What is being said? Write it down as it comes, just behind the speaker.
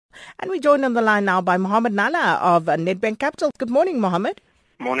And we're joined on the line now by Mohammed Nalla of Nedbank Capital. Good morning, Mohammed.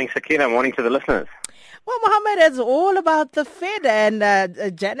 Morning, Sakina. Morning to the listeners. Well, Mohammed, it's all about the Fed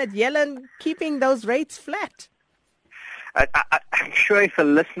and Janet Yellen keeping those rates flat. I'm sure if the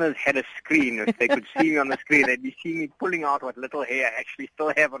listeners had a screen, if they could see me on the screen, they'd be seeing me pulling out what little hair I actually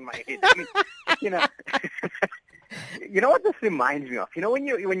still have on my head. I mean, you know what this reminds me of? You know, when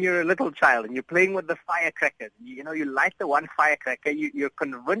you're a little child and you're playing with the firecrackers, you light the one firecracker, you're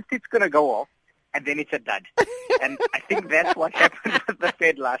convinced it's going to go off, and then it's a dud. And I think that's what happened with the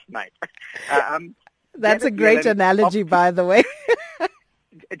Fed last night. That's a great analogy, by the way.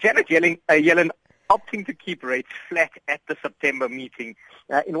 Janet Yellen opting to keep rates flat at the September meeting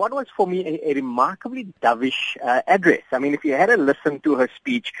in what was for me a remarkably dovish address. I mean, if you had a listen to her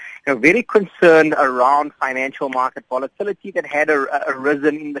speech, very concerned around financial market volatility that had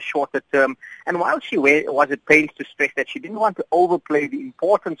arisen in the shorter term. And while she was at pains to stress that she didn't want to overplay the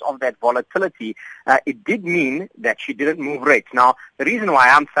importance of that volatility, it did mean that she didn't move rates. Now, the reason why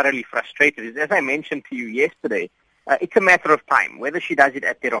I'm thoroughly frustrated is, as I mentioned to you yesterday, it's a matter of time, whether she does it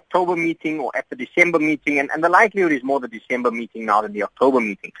at their October meeting or at the December meeting, and the likelihood is more the December meeting now than the October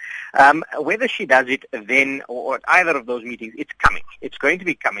meeting. Whether she does it then or at either of those meetings, it's coming. It's going to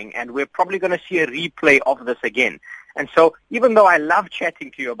be coming, and we're probably going to see a replay of this again. And so even though I love chatting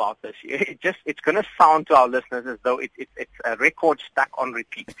to you about this, it's going to sound to our listeners as though it's a record stuck on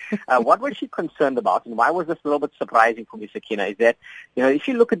repeat. What was she concerned about, and why was this a little bit surprising for me, Sakina, is that, if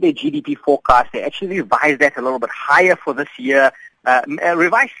you look at their GDP forecast, they actually revised that a little bit higher for this year,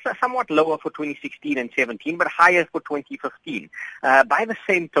 revised somewhat lower for 2016 and 17, but higher for 2015. By the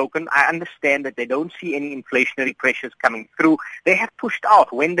same token, I understand that they don't see any inflationary pressures coming through. They have pushed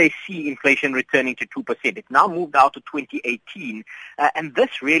out when they see inflation returning to 2%. It's now moved out to 2018, and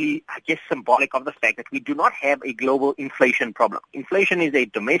this really, I guess, symbolic of the fact that we do not have a global inflation problem. Inflation is a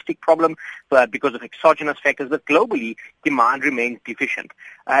domestic problem because of exogenous factors, but globally, demand remains deficient.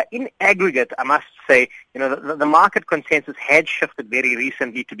 In aggregate, I must say, the market consensus had shifted very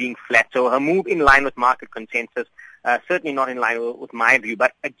recently to being flat. So her move in line with market consensus, certainly not in line with my view,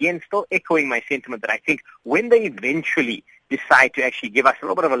 but again, still echoing my sentiment that I think when they eventually decide to actually give us a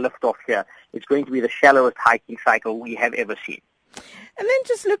little bit of a lift off here, it's going to be the shallowest hiking cycle we have ever seen. And then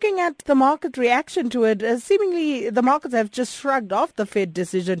just looking at the market reaction to it, seemingly the markets have just shrugged off the Fed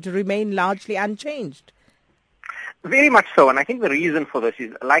decision to remain largely unchanged. Very much so, and I think the reason for this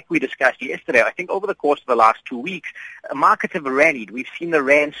is, like we discussed yesterday, I think over the course of the last 2 weeks, markets have rallied. We've seen the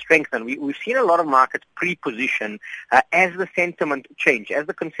rand strengthen. We've seen a lot of markets pre-position as the sentiment changed, as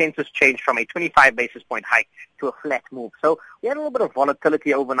the consensus changed from a 25 basis point hike to a flat move. So we had a little bit of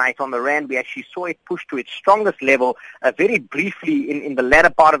volatility overnight on the rand. We actually saw it push to its strongest level very briefly in the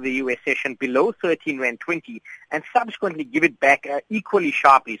latter part of the U.S. session, below 13 Rand 20, and subsequently give it back equally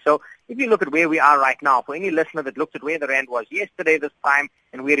sharply. So if you look at where we are right now, for any listener that looked at where the rand was yesterday this time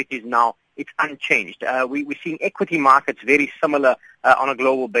and where it is now, it's unchanged. We're seeing equity markets very similar on a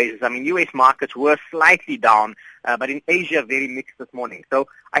global basis. I mean, U.S. markets were slightly down, but in Asia, very mixed this morning. So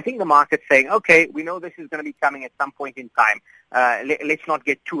I think the market's saying, okay, we know this is going to be coming at some point in time. Let's not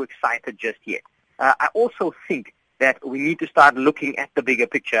get too excited just yet. I also think that we need to start looking at the bigger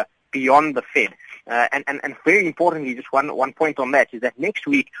picture beyond the Fed. And very importantly, just one point on that is that next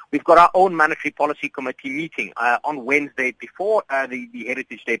week we've got our own Monetary Policy Committee meeting on Wednesday before the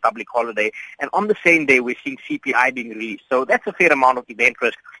Heritage Day public holiday. And on the same day, we're seeing CPI being released. So that's a fair amount of event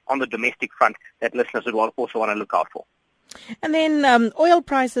risk on the domestic front that listeners would also want to look out for. And then oil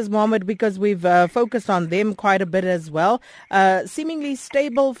prices, Mohammed, because we've focused on them quite a bit as well, seemingly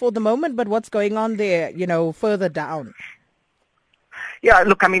stable for the moment, but what's going on there, further down? Yeah,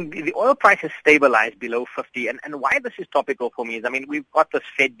 look, I mean, the oil price has stabilized below 50, and why this is topical for me is, I mean, we've got this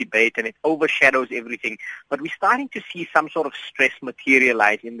Fed debate, and it overshadows everything, but we're starting to see some sort of stress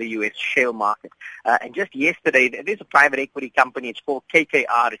materialize in the U.S. shale market. And just yesterday, there's a private equity company, it's called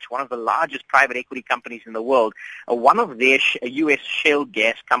KKR, it's one of the largest private equity companies in the world. One of their U.S. shale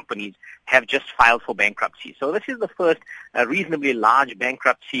gas companies have just filed for bankruptcy. So this is the first reasonably large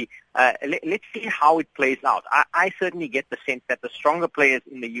bankruptcy. Let's see how it plays out. I certainly get the sense that the stronger players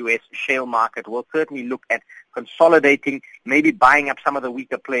in the U.S. shale market will certainly look at consolidating, maybe buying up some of the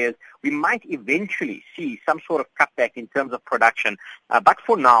weaker players. We might eventually see some sort of cutback in terms of production. But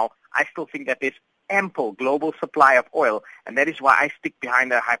for now, I still think that there's ample global supply of oil, and that is why I stick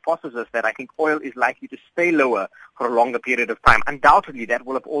behind the hypothesis that I think oil is likely to stay lower for a longer period of time. Undoubtedly, that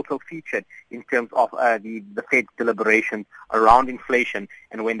will have also featured in terms of the Fed's deliberations around inflation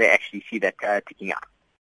and when they actually see that ticking up.